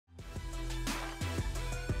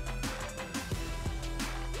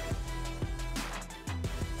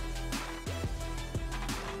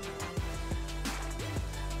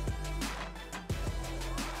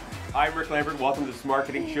I'm Rick Lambert. Welcome to this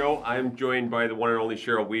marketing show. I'm joined by the one and only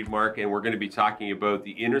Cheryl Weedmark, and we're going to be talking about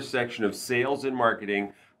the intersection of sales and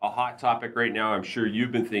marketing, a hot topic right now I'm sure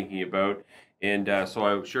you've been thinking about. And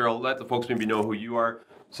Cheryl, let the folks maybe know who you are.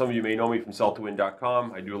 Some of you may know me from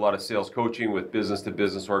selltowin.com. I do a lot of sales coaching with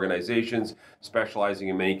business-to-business organizations, specializing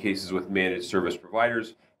in many cases with managed service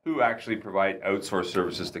providers who actually provide outsourced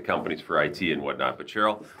services to companies for IT and whatnot. But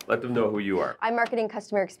Cheryl, let them know who you are. I'm Marketing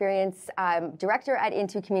Customer Experience Director at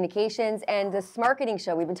Into Communications, and this marketing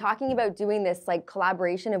show, we've been talking about doing this like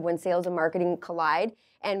collaboration of when sales and marketing collide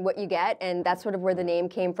and what you get, and that's sort of where the name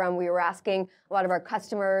came from. We were asking a lot of our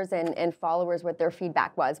customers and followers what their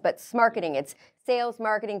feedback was, but smarketing, it's sales,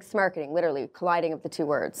 marketing, smarketing, literally colliding of the two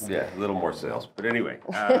words. Yeah, a little more sales, but anyway.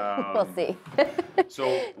 We'll see.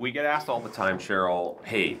 So we get asked all the time, Cheryl,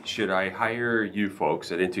 hey, should I hire you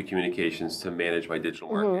folks at Into Communications to manage my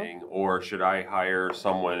digital marketing, or should I hire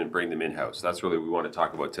someone and bring them in-house? That's really what we want to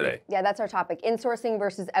talk about today. Yeah, that's our topic, insourcing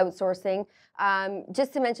versus outsourcing.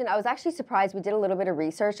 Just to mention, I was actually surprised. We did a little bit of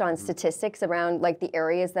research on statistics around like the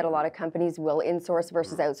areas that a lot of companies will insource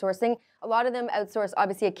versus outsourcing. A lot of them outsource,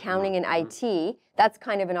 obviously, accounting and IT. That's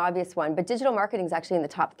kind of an obvious one, but digital marketing is actually in the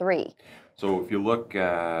top 3. So if you look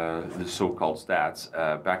at the so-called stats,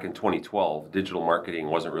 back in 2012, digital marketing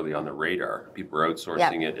wasn't really on the radar. People were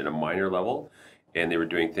outsourcing it at a minor level, and they were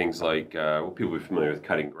doing things like, people will be familiar with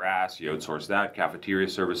cutting grass, you outsource that, cafeteria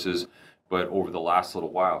services. But over the last little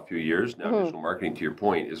while, a few years now, digital marketing, to your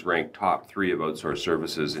point, is ranked top 3 of outsourced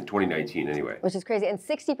services in 2019 anyway. Which is crazy. And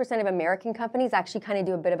 60% of American companies actually kind of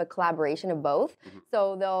do a bit of a collaboration of both.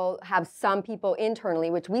 So they'll have some people internally,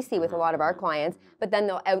 which we see with a lot of our clients, but then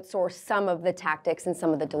they'll outsource some of the tactics and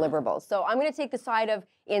some of the deliverables. So I'm going to take the side of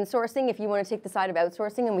insourcing if you want to take the side of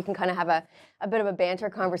outsourcing, and we can kind of have a bit of a banter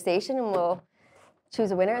conversation, and we'll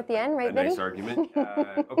choose a winner at the end, right, Vinny? Nice argument.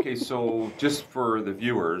 Okay, so just for the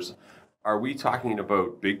viewers, are we talking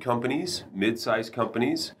about big companies, mid-sized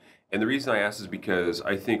companies? And the reason I ask is because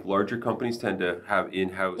I think larger companies tend to have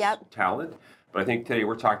in-house talent. But I think today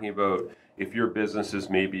we're talking about if your business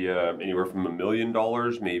is maybe anywhere from $1 million,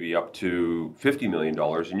 maybe up to $50 million,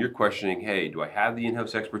 and you're questioning, hey, do I have the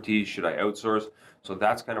in-house expertise? Should I outsource? So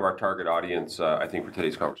that's kind of our target audience, I think, for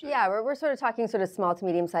today's conversation. Yeah, we're sort of talking sort of small to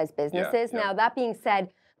medium-sized businesses. Now, that being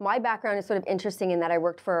said, my background is sort of interesting in that I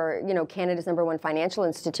worked for, Canada's #1 financial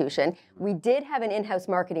institution. We did have an in-house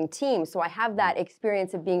marketing team, so I have that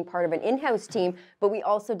experience of being part of an in-house team, but we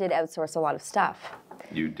also did outsource a lot of stuff.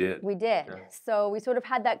 You did? We did. Okay. So we sort of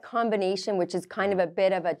had that combination, which is kind of a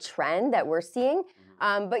bit of a trend that we're seeing.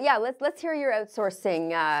 But yeah, let's hear your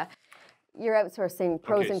outsourcing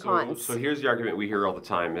pros and cons. So here's the argument we hear all the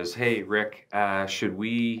time is, hey, Rick, should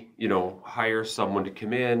we, hire someone to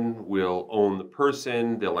come in? We'll own the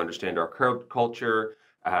person. They'll understand our culture.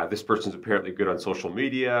 This person's apparently good on social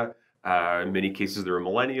media. In many cases, they're a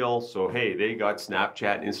millennial. So, hey, they got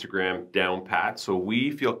Snapchat and Instagram down pat. So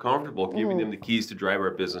we feel comfortable giving them the keys to drive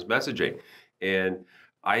our business messaging. And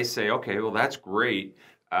I say, okay, well, that's great.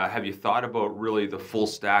 Have you thought about really the full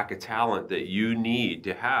stack of talent that you need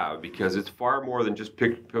to have? Because it's far more than just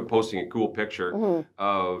posting a cool picture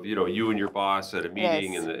of you and your boss at a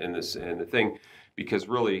meeting and the thing. Because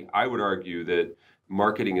really, I would argue that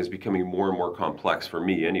marketing is becoming more and more complex for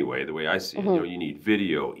me anyway. The way I see it, you need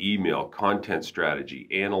video, email, content strategy,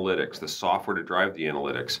 analytics, the software to drive the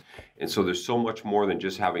analytics, and so there's so much more than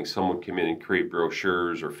just having someone come in and create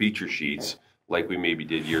brochures or feature sheets like we maybe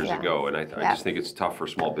did years ago. And I just think it's tough for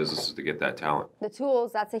small businesses to get that talent. The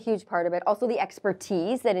tools, that's a huge part of it. Also the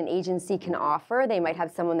expertise that an agency can offer. They might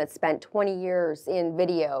have someone that spent 20 years in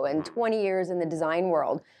video and 20 years in the design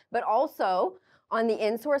world. But also on the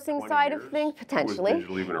insourcing side of things, potentially. Was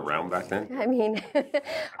digital even around back then? I mean,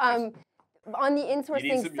 on the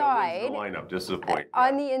insourcing side, lineup, just as a point.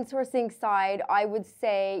 On the insourcing side, I would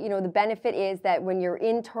say, the benefit is that when you're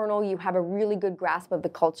internal, you have a really good grasp of the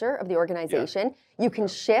culture of the organization. You can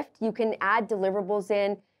shift, you can add deliverables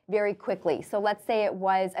in very quickly. So let's say it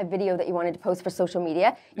was a video that you wanted to post for social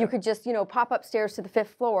media. You could just, pop upstairs to the 5th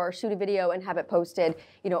floor, shoot a video, and have it posted,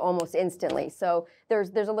 almost instantly. So there's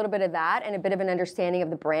a little bit of that and a bit of an understanding of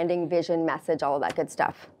the branding, vision, message, all of that good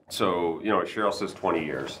stuff. So, Cheryl says 20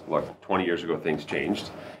 years. Look, 20 years ago, things changed.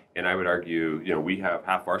 And I would argue, we have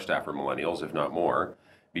half our staff are millennials, if not more,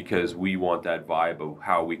 because we want that vibe of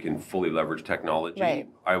how we can fully leverage technology. Right.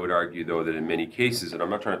 I would argue, though, that in many cases, and I'm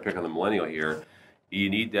not trying to pick on the millennial here, you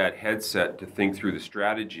need that headset to think through the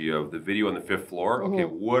strategy of the video on the 5th floor. Okay,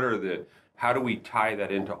 how do we tie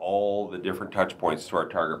that into all the different touch points to our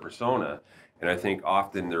target persona? And I think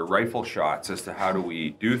often they're rifle shots as to how do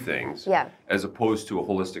we do things, as opposed to a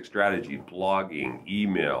holistic strategy, blogging,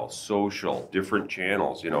 email, social, different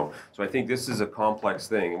channels, So I think this is a complex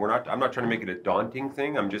thing. And I'm not trying to make it a daunting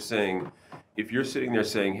thing. I'm just saying, if you're sitting there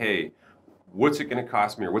saying, hey, what's it going to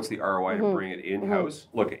cost me, or what's the ROI to bring it in-house?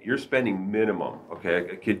 Look, you're spending minimum, okay,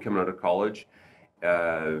 a kid coming out of college,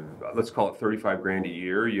 let's call it 35 grand a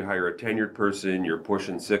year. You hire a tenured person, you're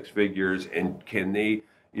pushing 6 figures, and can they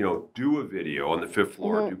do a video on the 5th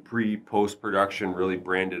floor, do post-production, really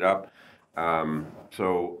brand it up.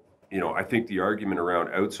 So, I think the argument around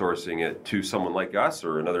outsourcing it to someone like us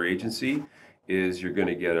or another agency is you're going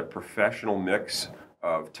to get a professional mix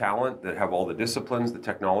of talent that have all the disciplines, the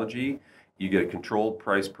technology. You get a controlled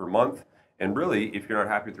price per month. And really, if you're not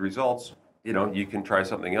happy with the results, you can try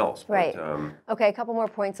something else. Right. Okay, a couple more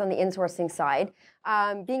points on the insourcing side.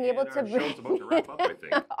 Being able to. Our show's about to wrap up, I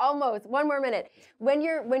think. Almost. One more minute. When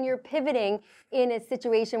you're pivoting in a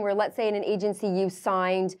situation where, let's say, in an agency you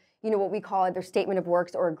signed, what we call either statement of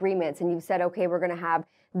works or agreements, and you've said, okay, we're going to have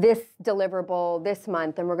this deliverable this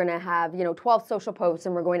month, and we're going to have 12 social posts,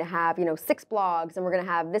 and we're going to have 6 blogs, and we're going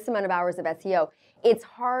to have this amount of hours of SEO. It's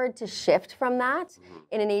hard to shift from that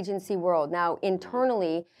in an agency world. Now,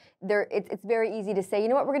 internally, it's very easy to say,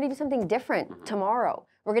 we're going to do something different tomorrow.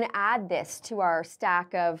 We're going to add this to our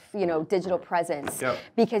stack of, digital presence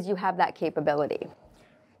because you have that capability.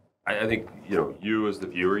 I think, you as the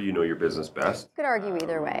viewer, your business best. Could argue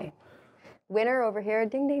either way. Winner over here,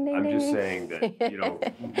 ding, ding, ding, I'm ding. just saying that,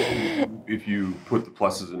 if you put the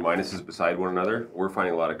pluses and minuses beside one another, we're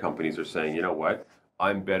finding a lot of companies are saying, you know what,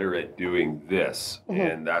 I'm better at doing this.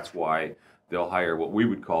 And that's why they'll hire what we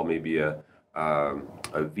would call maybe a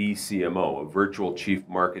VCMO, a virtual chief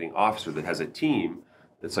marketing officer that has a team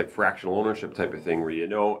that's like fractional ownership type of thing where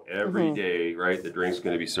every day, right, the drink's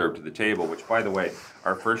going to be served to the table, which, by the way,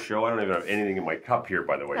 our first show, I don't even have anything in my cup here,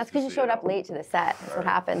 by the way. That's because you showed up late to the set. That's what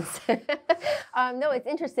happens. No, it's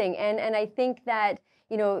interesting. And I think that,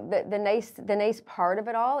 the nice part of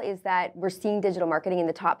it all is that we're seeing digital marketing in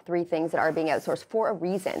the top 3 things that are being outsourced for a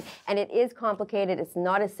reason. And it is complicated. It's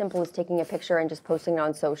not as simple as taking a picture and just posting it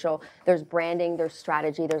on social. There's branding, there's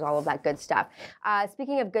strategy, there's all of that good stuff.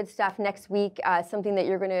 Speaking of good stuff, next week, something that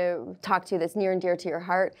you're going to talk to that's near and dear to your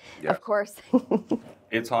heart, of course.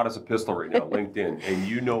 It's hot as a pistol right now, LinkedIn.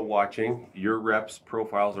 And watching, your reps'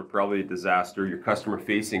 profiles are probably a disaster. Your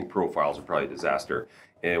customer-facing profiles are probably a disaster.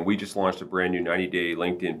 And we just launched a brand new 90-day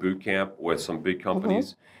LinkedIn bootcamp with some big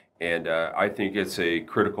companies. And I think it's a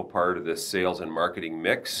critical part of the sales and marketing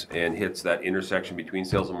mix and hits that intersection between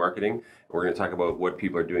sales and marketing. We're going to talk about what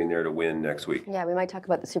people are doing there to win next week. Yeah, we might talk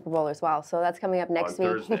about the Super Bowl as well. So that's coming up next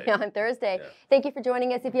week. On Thursday. Yeah. Thank you for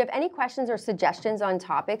joining us. If you have any questions or suggestions on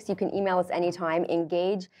topics, you can email us anytime,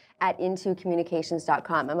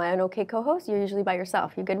 engage@intocommunications.com. Am I an okay co-host? You're usually by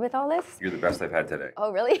yourself. You good with all this? You're the best I've had today.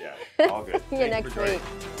 Oh, really? Yeah, all good. See you next week.